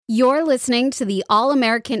You're listening to the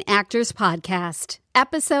All-American Actors Podcast,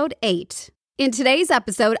 Episode 8. In today's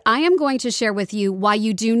episode, I am going to share with you why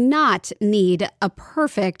you do not need a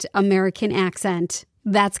perfect American accent.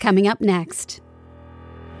 That's coming up next.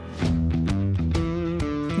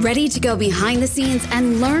 Ready to go behind the scenes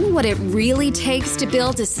and learn what it really takes to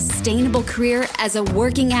build a sustainable career as a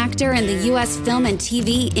working actor in the U.S. film and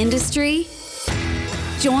TV industry?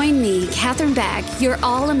 Join me, Catherine Beck, your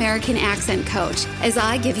All-American Accent Coach, as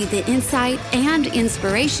I give you the insight and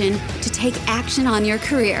inspiration to take action on your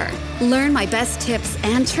career. Learn my best tips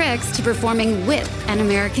and tricks to performing with an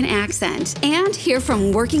American accent, and hear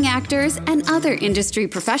from working actors and other industry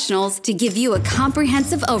professionals to give you a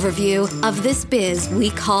comprehensive overview of this biz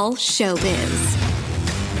we call showbiz.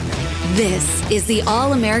 This is the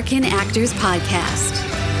All-American Actors Podcast.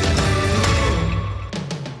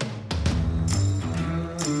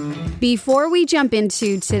 Before we jump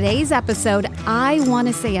into today's episode, I want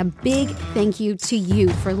to say a big thank you to you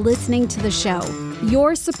for listening to the show.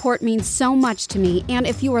 Your support means so much to me, and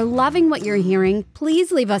if you are loving what you're hearing,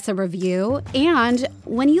 please leave us a review. And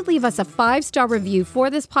when you leave us a 5-star review for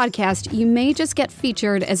this podcast, you may just get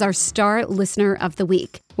featured as our Star Listener of the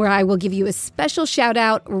Week, where I will give you a special shout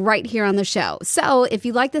out right here on the show. So if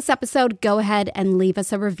you like this episode, go ahead and leave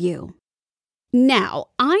us a review. Now,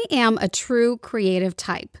 I am a true creative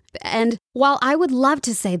type, and while I would love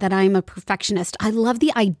to say that I am a perfectionist, I love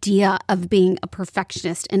the idea of being a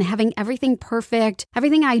perfectionist and having everything perfect,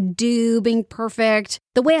 everything I do being perfect,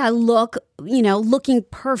 the way I look, looking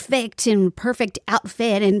perfect in perfect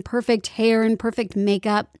outfit and perfect hair and perfect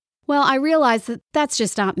makeup. Well, I realized that that's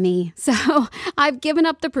just not me. So I've given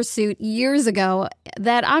up the pursuit years ago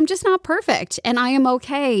that I'm just not perfect, and I am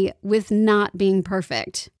okay with not being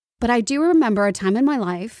perfect. But I do remember a time in my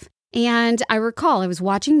life, and I recall I was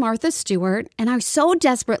watching Martha Stewart, and I so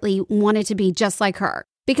desperately wanted to be just like her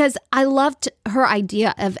because I loved her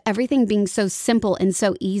idea of everything being so simple and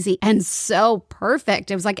so easy and so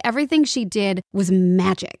perfect. It was like everything she did was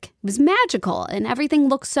magic. It was magical, and everything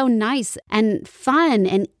looked so nice and fun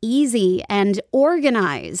and easy and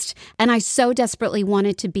organized, and I so desperately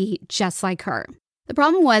wanted to be just like her. The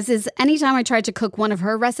problem is anytime I tried to cook one of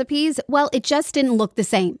her recipes, well, it just didn't look the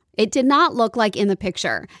same. It did not look like in the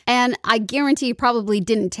picture. And I guarantee probably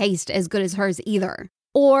didn't taste as good as hers either.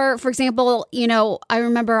 Or, for example, I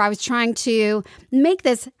remember I was trying to make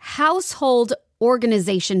this household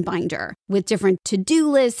organization binder with different to-do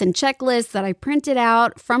lists and checklists that I printed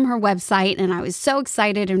out from her website. And I was so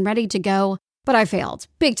excited and ready to go, but I failed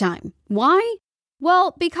big time. Why?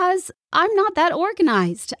 Well, because I'm not that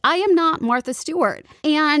organized. I am not Martha Stewart.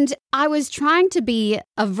 And I was trying to be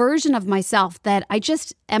a version of myself that I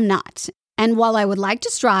just am not. And while I would like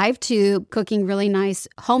to strive to cooking really nice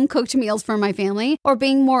home-cooked meals for my family or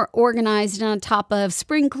being more organized on top of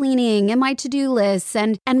spring cleaning and my to-do lists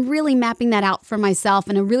and really mapping that out for myself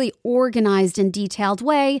in a really organized and detailed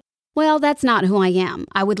way, well, that's not who I am.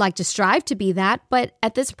 I would like to strive to be that, but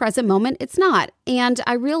at this present moment, it's not. And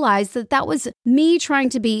I realized that was me trying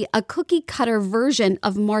to be a cookie-cutter version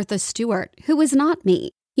of Martha Stewart, who is not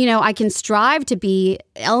me. I can strive to be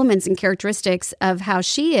elements and characteristics of how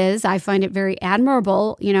she is. I find it very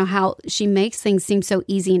admirable, how she makes things seem so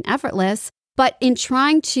easy and effortless. But in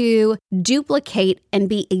trying to duplicate and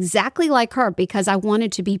be exactly like her because I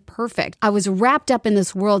wanted to be perfect, I was wrapped up in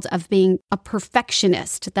this world of being a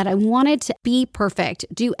perfectionist, that I wanted to be perfect,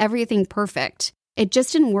 do everything perfect. It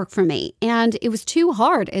just didn't work for me. And it was too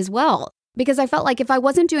hard as well because I felt like if I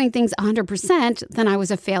wasn't doing things 100%, then I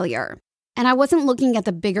was a failure. And I wasn't looking at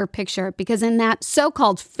the bigger picture because in that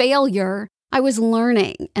so-called failure, I was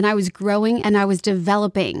learning and I was growing and I was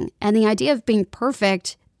developing. And the idea of being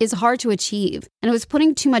perfect is hard to achieve. And it was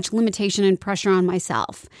putting too much limitation and pressure on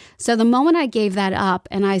myself. So the moment I gave that up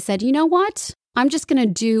and I said, you know what? I'm just going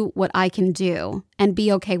to do what I can do and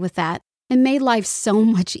be okay with that. It made life so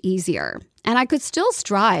much easier. And I could still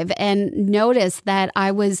strive and notice that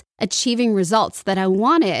I was achieving results that I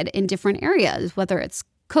wanted in different areas, whether it's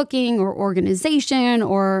cooking or organization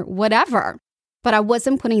or whatever. But I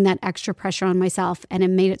wasn't putting that extra pressure on myself, and it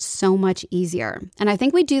made it so much easier. And I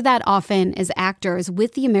think we do that often as actors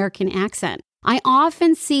with the American accent. I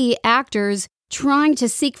often see actors trying to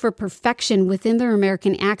seek for perfection within their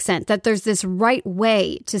American accent, that there's this right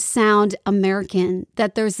way to sound American,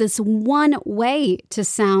 that there's this one way to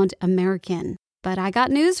sound American. But I got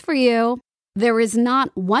news for you. There is not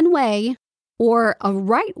one way or a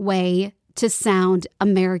right way to sound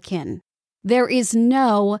American. There is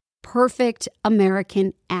no perfect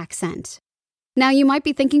American accent. Now, you might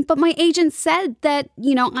be thinking, but my agent said that,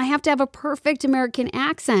 I have to have a perfect American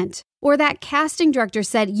accent. Or that casting director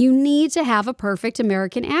said you need to have a perfect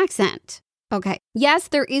American accent. Okay, yes,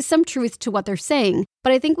 there is some truth to what they're saying,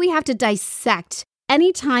 but I think we have to dissect.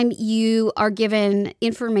 Anytime you are given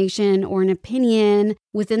information or an opinion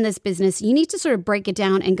within this business, you need to sort of break it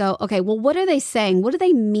down and go, okay, well, what are they saying? What do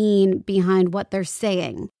they mean behind what they're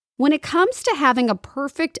saying? When it comes to having a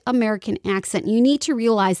perfect American accent, you need to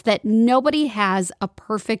realize that nobody has a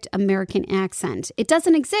perfect American accent. It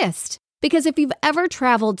doesn't exist. Because if you've ever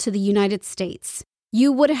traveled to the United States,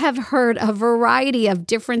 you would have heard a variety of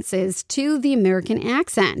differences to the American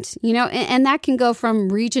accent, and that can go from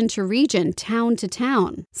region to region, town to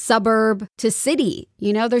town, suburb to city.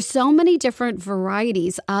 There's so many different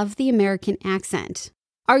varieties of the American accent.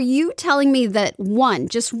 Are you telling me that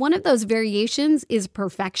just one of those variations is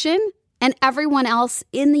perfection and everyone else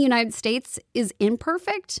in the United States is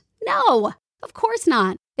imperfect? No, of course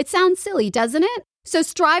not. It sounds silly, doesn't it? So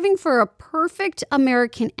striving for a perfect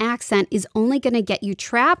American accent is only going to get you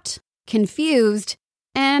trapped, confused,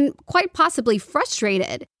 and quite possibly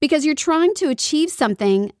frustrated because you're trying to achieve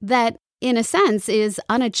something that, in a sense, is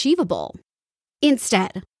unachievable.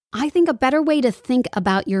 Instead, I think a better way to think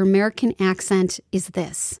about your American accent is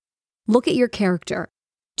this. Look at your character.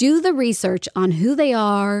 Do the research on who they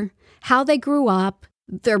are, how they grew up,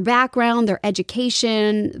 their background, their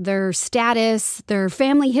education, their status, their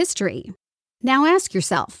family history. Now ask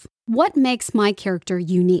yourself, what makes my character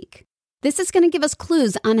unique? This is going to give us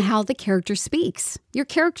clues on how the character speaks, your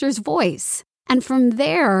character's voice. And from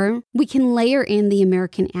there, we can layer in the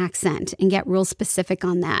American accent and get real specific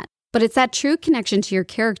on that. But it's that true connection to your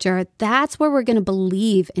character, that's where we're going to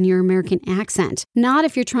believe in your American accent. Not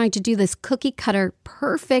if you're trying to do this cookie cutter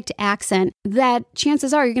perfect accent that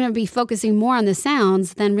chances are you're going to be focusing more on the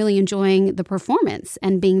sounds than really enjoying the performance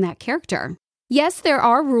and being that character. Yes, there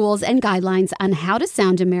are rules and guidelines on how to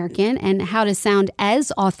sound American and how to sound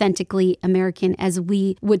as authentically American as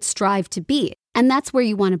we would strive to be. And that's where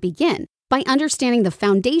you want to begin, by understanding the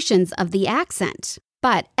foundations of the accent.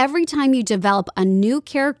 But every time you develop a new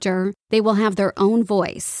character, they will have their own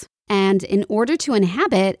voice. And in order to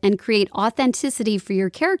inhabit and create authenticity for your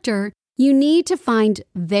character, you need to find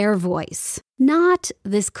their voice, not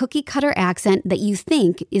this cookie cutter accent that you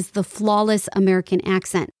think is the flawless American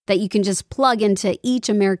accent that you can just plug into each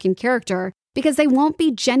American character because they won't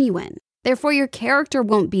be genuine. Therefore, your character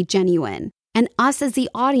won't be genuine. And us as the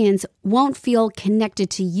audience won't feel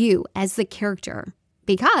connected to you as the character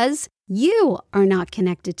because you are not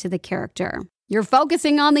connected to the character. You're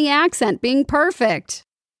focusing on the accent being perfect.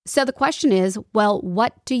 So the question is, well,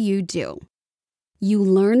 what do? You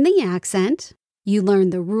learn the accent, you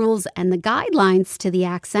learn the rules and the guidelines to the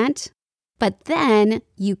accent, but then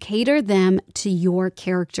you cater them to your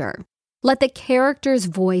character. Let the character's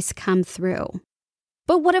voice come through.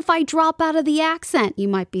 But what if I drop out of the accent, you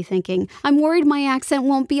might be thinking? I'm worried my accent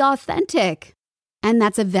won't be authentic. And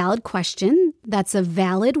that's a valid question. That's a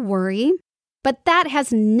valid worry. But that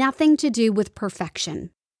has nothing to do with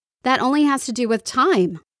perfection. That only has to do with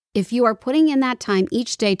time. If you are putting in that time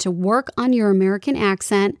each day to work on your American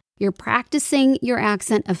accent, you're practicing your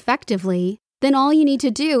accent effectively, then all you need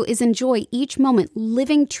to do is enjoy each moment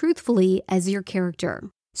living truthfully as your character.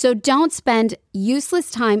 So don't spend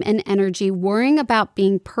useless time and energy worrying about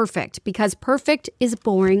being perfect because perfect is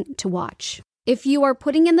boring to watch. If you are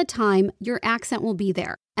putting in the time, your accent will be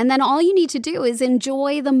there. And then all you need to do is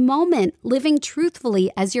enjoy the moment living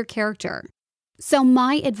truthfully as your character. So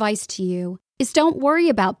my advice to you is don't worry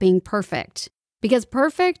about being perfect because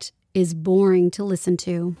perfect is boring to listen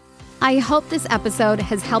to. I hope this episode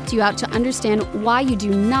has helped you out to understand why you do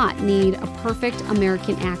not need a perfect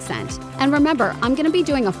American accent. And remember, I'm going to be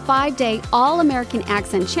doing a 5-day All-American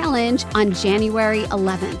Accent Challenge on January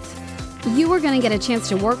 11th. You are going to get a chance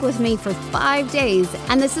to work with me for 5 days,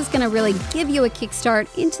 and this is going to really give you a kickstart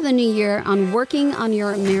into the new year on working on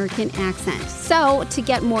your American accent. So to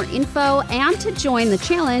get more info and to join the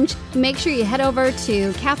challenge, make sure you head over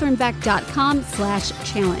to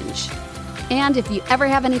katherinebeck.com/challenge. And if you ever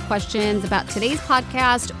have any questions about today's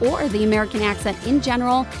podcast or the American accent in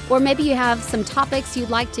general, or maybe you have some topics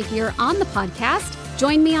you'd like to hear on the podcast,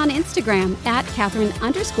 join me on Instagram at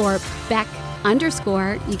Katherine_Beck_.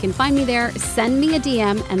 You can find me there, send me a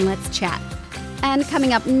DM, and let's chat. And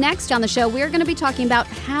coming up next on the show, we're going to be talking about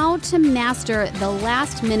how to master the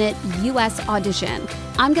last-minute U.S. audition.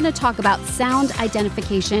 I'm going to talk about sound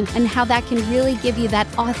identification and how that can really give you that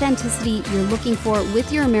authenticity you're looking for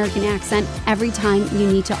with your American accent every time you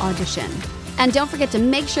need to audition. And don't forget to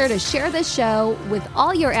make sure to share this show with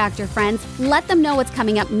all your actor friends. Let them know what's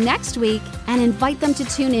coming up next week and invite them to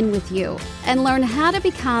tune in with you and learn how to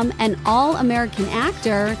become an all-American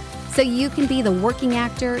actor so you can be the working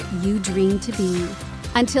actor you dream to be.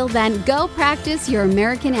 Until then, go practice your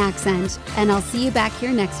American accent, and I'll see you back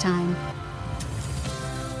here next time.